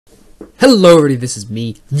Hello everybody, this is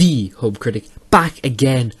me, the Hub Critic, back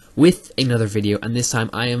again with another video, and this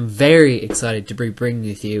time I am very excited to be bringing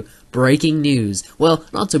with you breaking news. Well,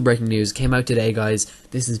 not so breaking news, came out today guys.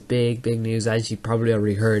 This is big news, as you probably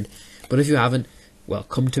already heard, but if you haven't, well,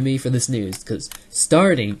 come to me for this news, because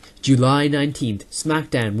starting July 19th,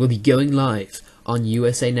 Smackdown will be going live on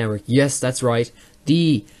USA Network. Yes, that's right,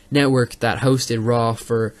 the network that hosted Raw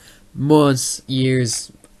for months,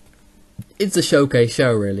 years. It's a showcase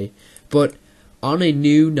show, really. But on a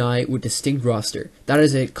new night with distinct roster. That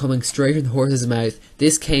is it, coming straight from the horse's mouth.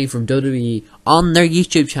 This came from WWE on their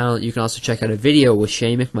YouTube channel. You can also check out a video with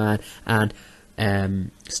Shane McMahon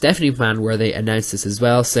and Stephanie McMahon where they announced this as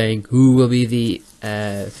well, saying who will be the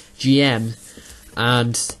GM.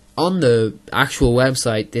 And on the actual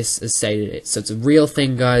website, this is stated it. So it's a real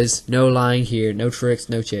thing, guys. No lying here, no tricks,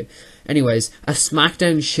 no chip. Anyways, a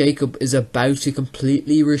Smackdown shakeup is about to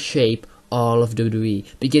completely reshape all of WWE.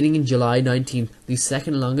 Beginning in July 19th, the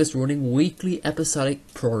second longest running weekly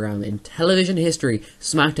episodic program in television history,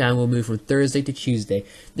 Smackdown will move from Thursday to Tuesday.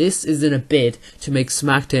 This is in a bid to make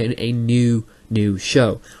Smackdown a new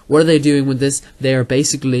show. What are they doing with this? They are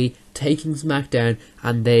basically taking Smackdown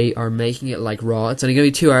and they are making it like Raw. It's only going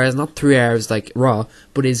to be 2 hours, not 3 hours like Raw,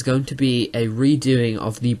 but it's going to be a redoing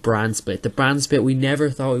of the brand split. The brand split we never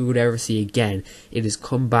thought we would ever see again. It has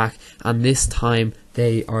come back, and this time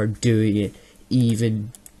they are doing it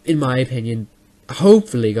even, in my opinion,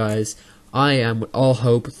 hopefully guys, I am with all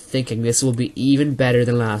hope thinking this will be even better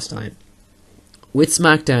than last time. With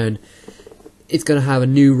Smackdown, it's going to have a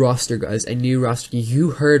new roster, guys, a new roster.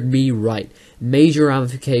 You heard me right. Major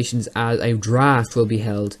ramifications as a draft will be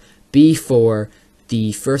held before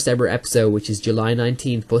the first ever episode, which is July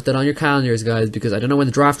 19th. Put that on your calendars, guys, because I don't know when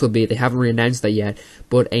the draft will be. They haven't re-announced that yet,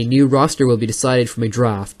 but a new roster will be decided from a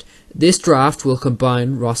draft. This draft will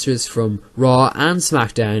combine rosters from Raw and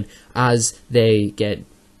Smackdown as they get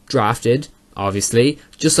drafted, obviously,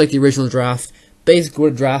 just like the original draft. Basically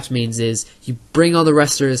what a draft means is you bring all the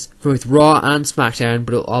wrestlers from both Raw and Smackdown,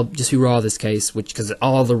 but it'll all just be Raw this case, which because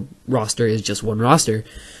all the roster is just one roster.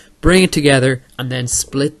 Bring it together and then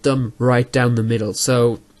split them right down the middle.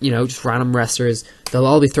 So, you know, just random wrestlers, they'll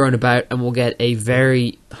all be thrown about and we'll get a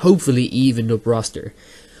very, hopefully, evened up roster.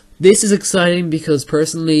 This is exciting because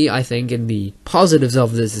personally I think in the positives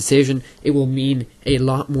of this decision it will mean a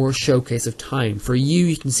lot more showcase of time. For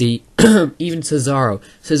you can see even Cesaro.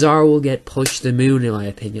 Cesaro will get pushed to the moon in my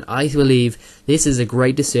opinion. I believe this is a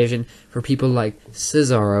great decision for people like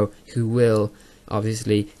Cesaro, who will,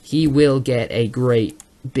 obviously, he will get a great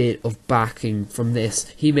bit of backing from this.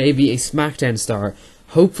 He may be a Smackdown star.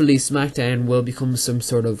 Hopefully Smackdown will become some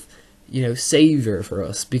sort of, you know, savior for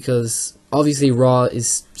us, because obviously Raw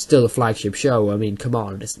is still a flagship show. I mean, come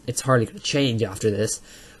on, it's hardly going to change after this.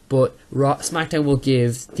 But Smackdown will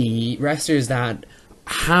give the wrestlers that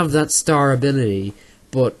have that star ability,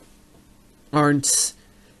 but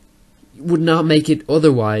would not make it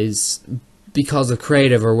otherwise because of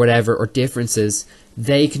creative or whatever, or differences.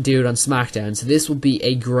 They can do it on Smackdown. So this will be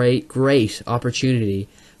a great opportunity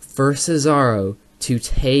for Cesaro to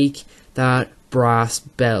take that brass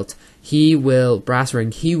belt. Brass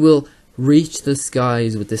ring. He will reach the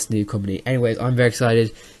skies with this new company. Anyways, I'm very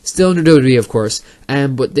excited. Still under WWE, of course,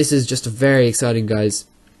 but this is just very exciting, guys.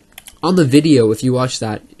 On the video, if you watch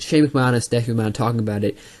that, Shane McMahon and Stephanie McMahon talking about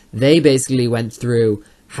it, they basically went through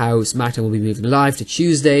how Smackdown will be moving live to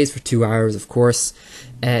Tuesdays for 2 hours, of course.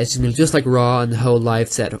 It's going to be just like Raw and the whole live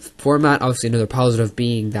set format. Obviously, another positive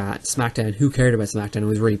being that Smackdown, who cared about Smackdown, it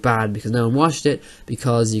was really bad because no one watched it,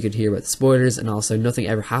 because you could hear about the spoilers, and also nothing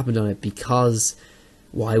ever happened on it, because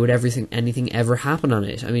why would anything ever happen on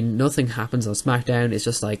it? I mean, nothing happens on Smackdown. It's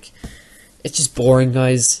just like, it's just boring,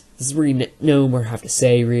 guys. There's really no more I have to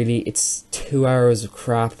say, really. It's 2 hours of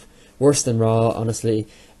crap, worse than Raw, honestly,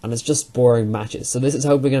 and it's just boring matches. So this is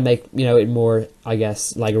hopefully going to make, you know, it more, I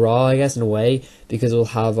guess, like Raw, I guess, in a way, because it will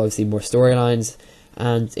have, obviously, more storylines,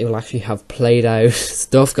 and it will actually have played out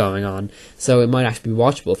stuff going on, so it might actually be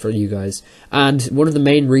watchable for you guys. And one of the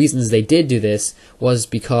main reasons they did do this was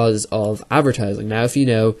because of advertising. Now, if you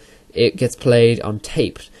know, it gets played on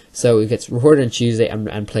tape, so it gets recorded on Tuesday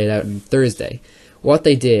and played out on Thursday. What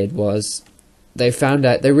they did was, they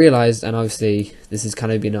realized, and obviously this is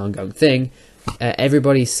kind of been an ongoing thing,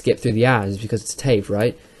 everybody skipped through the ads because it's taped,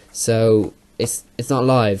 right? So it's not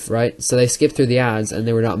live, right? So they skipped through the ads, and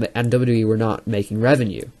WWE were not making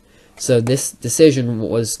revenue. So this decision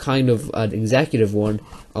was kind of an executive one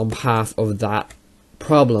on behalf of that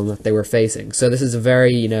problem that they were facing. So this is a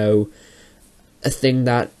very, you know, a thing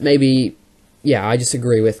that maybe, yeah, I just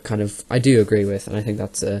agree with, I do agree with, and I think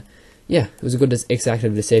that's yeah, it was a good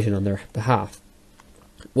executive decision on their behalf.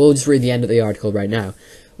 We'll just read the end of the article right now.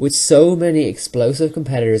 With so many explosive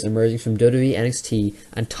competitors emerging from WWE NXT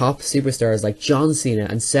and top superstars like John Cena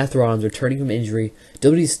and Seth Rollins returning from injury,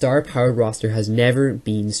 WWE's star-powered roster has never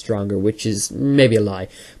been stronger, which is maybe a lie.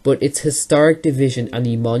 But its historic division and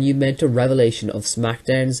the monumental revelation of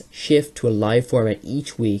SmackDown's shift to a live format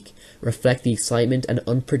each week reflect the excitement and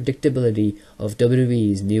unpredictability of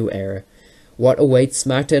WWE's new era. What awaits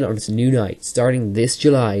SmackDown on its new night, starting this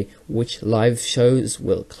July? Which live shows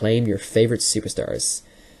will claim your favorite superstars?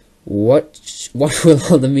 What will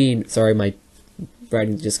all that mean? Sorry, my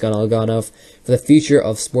writing just gone off. For the future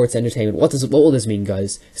of sports entertainment, what will this mean,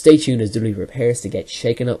 guys? Stay tuned as WWE prepares to get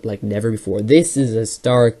shaken up like never before. This is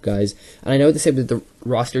historic, guys. And I know they said with the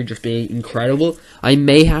roster just being incredible. I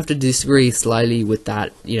may have to disagree slightly with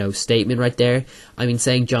that, statement right there. I mean,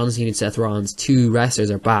 saying John Cena and Seth Rollins, 2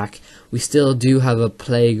 wrestlers, are back. We still do have a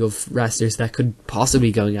plague of wrestlers that could possibly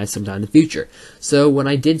be going out sometime in the future. So when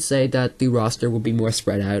I did say that the roster would be more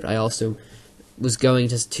spread out, I also was going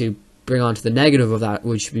to bring on to the negative of that,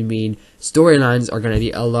 which would mean storylines are going to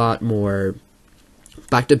be a lot more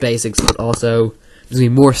back to basics, but also there's going to be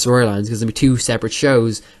more storylines because there'll be 2 separate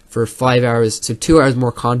shows for 5 hours, so 2 hours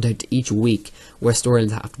more content each week where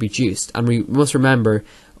storylines have to be juiced. And we must remember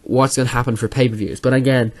what's going to happen for pay-per-views. But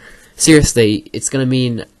again, seriously, it's going to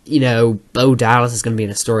mean, Bo Dallas is going to be in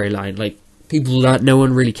a storyline. Like, people that no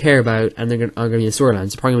one really care about, and are going to be in storylines.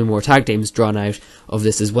 There's probably going to be more tag teams drawn out of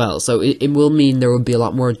this as well. So it will mean there will be a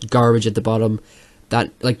lot more garbage at the bottom. That,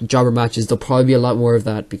 like jobber matches, there'll probably be a lot more of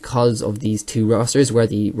that because of these 2 rosters where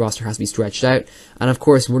the roster has to be stretched out. And of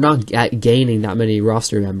course, we're not gaining that many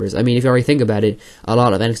roster members. I mean, if you already think about it, a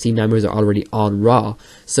lot of NXT members are already on Raw.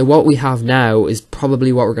 So what we have now is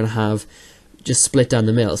probably what we're going to have just split down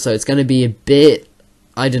the middle. So it's going to be a bit,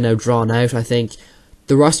 drawn out, I think.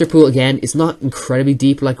 The roster pool, again, is not incredibly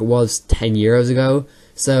deep like it was 10 years ago.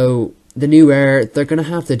 So the new era, they're going to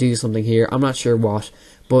have to do something here. I'm not sure what.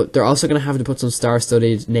 But they're also going to have to put some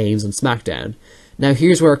star-studded names on SmackDown. Now,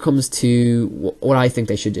 here's where it comes to what I think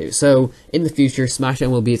they should do. So, in the future,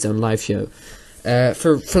 SmackDown will be its own live show.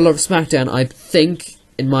 For SmackDown, I think,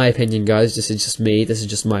 in my opinion, guys, this is just me, this is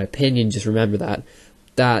just my opinion, just remember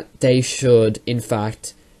that they should, in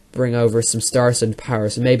fact, bring over some star-studded power.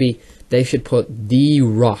 So maybe they should put The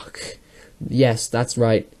Rock, yes, that's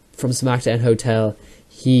right, from SmackDown Hotel,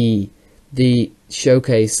 the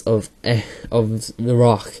showcase of The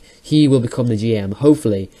Rock, he will become the GM,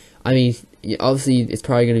 hopefully. I mean, obviously it's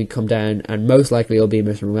probably going to come down, and most likely it'll be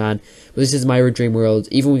Mr. McMahon, but this is my dream world.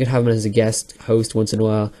 Even we could have him as a guest host once in a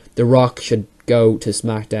while. The Rock should go to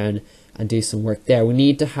SmackDown and do some work there. We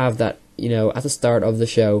need to have that, at the start of the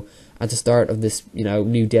show, at the start of this,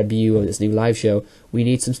 new debut of this new live show, we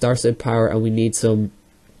need some star-studded power, and we need some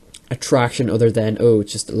attraction other than,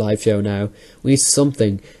 it's just a live show now. We need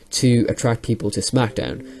something to attract people to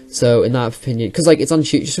SmackDown. So in that opinion, because it's on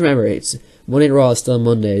Tuesday, just remember, it's Monday Night Raw is still on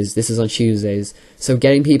Mondays, this is on Tuesdays, so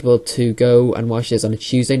getting people to go and watch this on a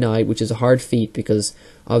Tuesday night, which is a hard feat because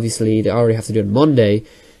obviously they already have to do it on Monday,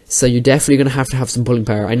 so you're definitely going to have some pulling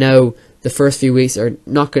power. I know the first few weeks are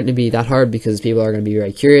not going to be that hard because people are going to be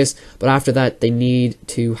very curious, but after that they need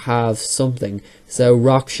to have something. So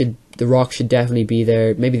The Rock should definitely be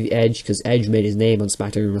there. Maybe the Edge, because Edge made his name on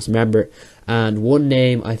SmackDown, we must remember. And one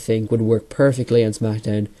name I think would work perfectly on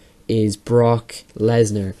SmackDown is Brock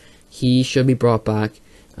Lesnar. He should be brought back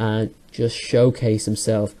and just showcase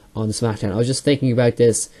himself on SmackDown. I was just thinking about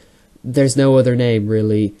this. There's no other name,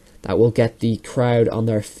 really, that will get the crowd on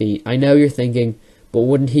their feet. I know you're thinking, but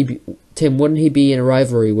wouldn't he be in a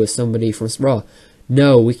rivalry with somebody from Raw?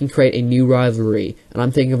 No, we can create a new rivalry. And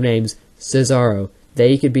I'm thinking of names, Cesaro.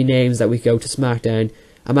 They could be names that we go to SmackDown.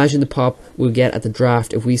 Imagine the pop we'll get at the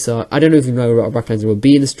draft if we saw... I don't know if you know Brock Lesnar will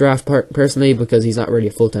be in this draft personally because he's not really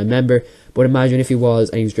a full-time member. But imagine if he was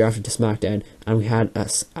and he was drafted to SmackDown and we had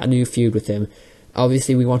a new feud with him.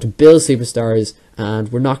 Obviously, we want to build superstars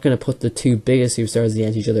and we're not going to put the 2 biggest superstars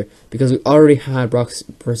against each other because we already had Brock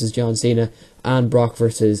versus John Cena and Brock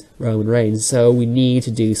versus Roman Reigns. So we need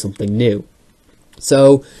to do something new.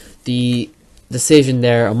 So the decision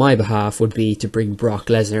there on my behalf would be to bring Brock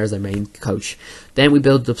Lesnar as our main coach. Then we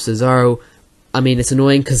build up Cesaro. I mean, it's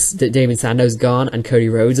annoying because Damien Sandow's gone and Cody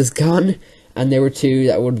Rhodes is gone, and there were 2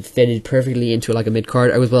 that would have fitted perfectly into like a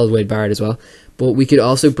mid-card, as well as Wade Barrett as well. But we could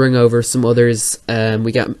also bring over some others.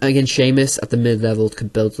 We got, again, Sheamus at the mid-level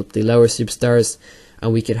could build up the lower superstars,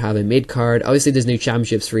 and we could have a mid-card. Obviously, there's new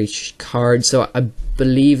championships for each card, so I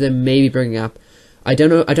believe they may be bringing up... I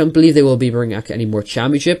don't believe they will be bringing up any more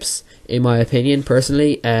championships, in my opinion,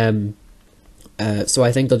 personally. So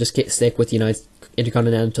I think they'll just stick with United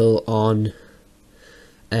Intercontinental on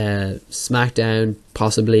Smackdown,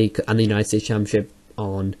 possibly, and the United States Championship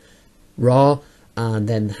on Raw, and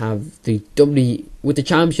then have the WWE with the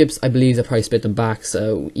championships. I believe they'll probably split them back,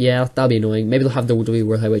 so yeah, that'll be annoying. Maybe they'll have the WWE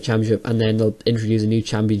World Heavyweight Championship, and then they'll introduce a new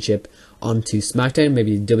championship onto SmackDown.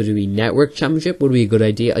 Maybe the WWE Network Championship would be a good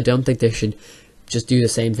idea. I don't think they should just do the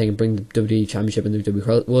same thing and bring the WWE Championship and the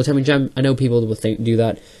WWE World Championship. I know people will do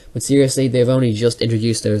that, but seriously, they've only just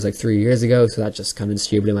introduced those like 3 years ago, so that's just kind of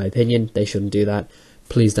stupid in my opinion. They shouldn't do that.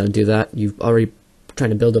 Please don't do that. You've already trying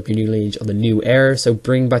to build up your new lineage on the new era, so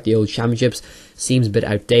bring back the old championships seems a bit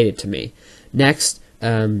outdated to me. Next,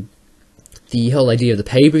 the whole idea of the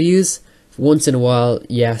pay-per-views. Once in a while,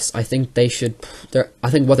 yes, I think they should. I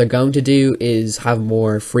think what they're going to do is have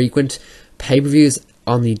more frequent pay-per-views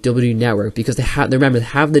on the WWE Network, because they have. Remember, they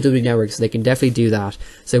have the WWE Network, so they can definitely do that.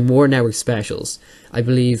 So more network specials. I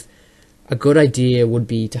believe a good idea would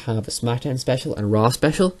be to have a SmackDown special and a Raw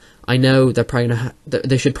special. I know they're probably gonna.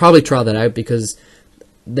 They should probably try that out, because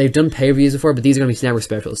they've done pay-per-views before, but these are going to be network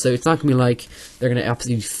specials, so it's not going to be like they're going to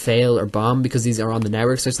absolutely fail or bomb, because these are on the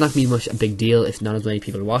network, so it's not going to be much a big deal if not as many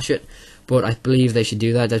people watch it. But I believe they should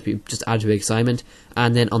do that. That'd be just add to the excitement.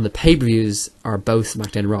 And then on the pay-per-views are both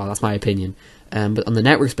SmackDown and Raw. That's my opinion. But on the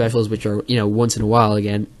network specials, which are once in a while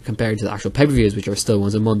again, compared to the actual pay-per-views, which are still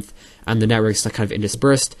once a month, and the networks are kind of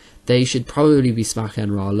interspersed, they should probably be SmackDown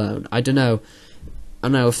and Raw alone. I don't know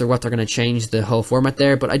if they're going to change the whole format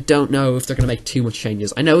there, but I don't know if they're going to make too much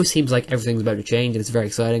changes. I know it seems like everything's about to change and it's very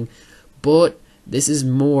exciting, but this is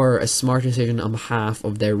more a smart decision on behalf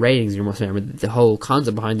of their ratings. You must remember that the whole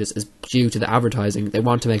concept behind this is due to the advertising. They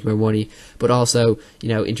want to make more money, but also,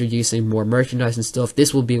 introducing more merchandise and stuff.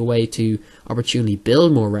 This will be a way to opportunely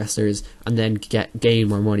build more wrestlers and then gain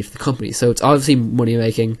more money for the company. So it's obviously money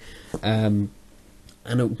making, and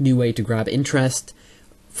a new way to grab interest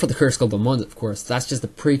for the first couple of months, of course. That's just the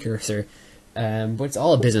precursor. But it's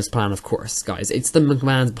all a business plan, of course, guys. It's the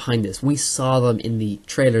McMahons behind this. We saw them in the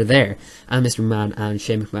trailer there, and Mr. McMahon and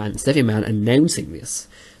Shane McMahon and Stephanie McMahon announcing this.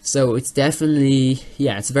 So it's definitely,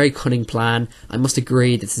 it's a very cunning plan. I must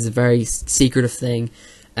agree, this is a very secretive thing.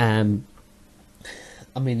 I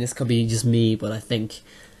mean, this could be just me, but I think,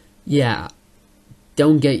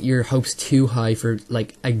 don't get your hopes too high for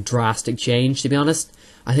like a drastic change, to be honest.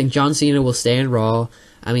 I think John Cena will stay in Raw.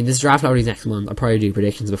 I mean, this draft lottery is next month. I'll probably do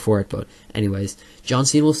predictions before it, but anyways, John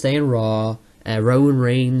Cena will stay in Raw. Roman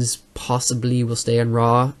Reigns possibly will stay in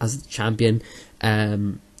Raw as the champion.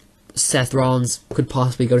 Seth Rollins could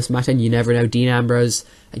possibly go to SmackDown. You never know. Dean Ambrose,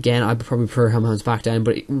 again, I would probably prefer him on SmackDown,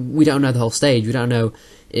 but we don't know the whole stage. We don't know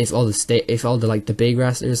if all the big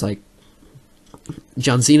wrestlers like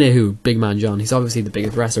John Cena, big man John, he's obviously the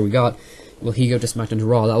biggest wrestler we got. Will he go to SmackDown to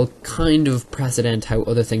Raw? That will kind of precedent how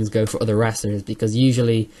other things go for other wrestlers, because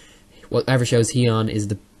usually whatever shows he on is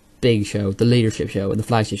the big show, the leadership show, and the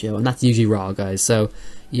flagship show, and that's usually Raw, guys. So,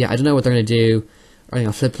 I don't know what they're going to do. I think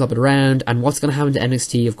I'll flip-flop it around, and what's going to happen to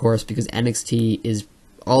NXT, of course, because NXT is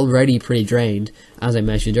already pretty drained, as I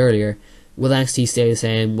mentioned earlier. Will NXT stay the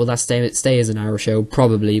same? Will that stay as an hour show?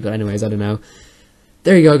 Probably, but anyways, I don't know.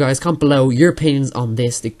 There you go, guys. Comment below your opinions on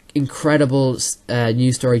this. The incredible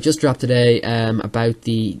news story just dropped today about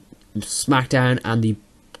the SmackDown and the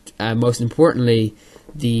most importantly,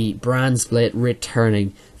 the brand split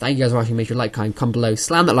returning. Thank you guys for watching. Make sure to like, comment below,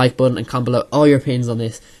 slam that like button, and comment below all your opinions on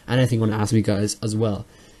this and anything you want to ask me, guys, as well.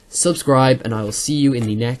 Subscribe, and I will see you in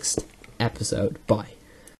the next episode. Bye.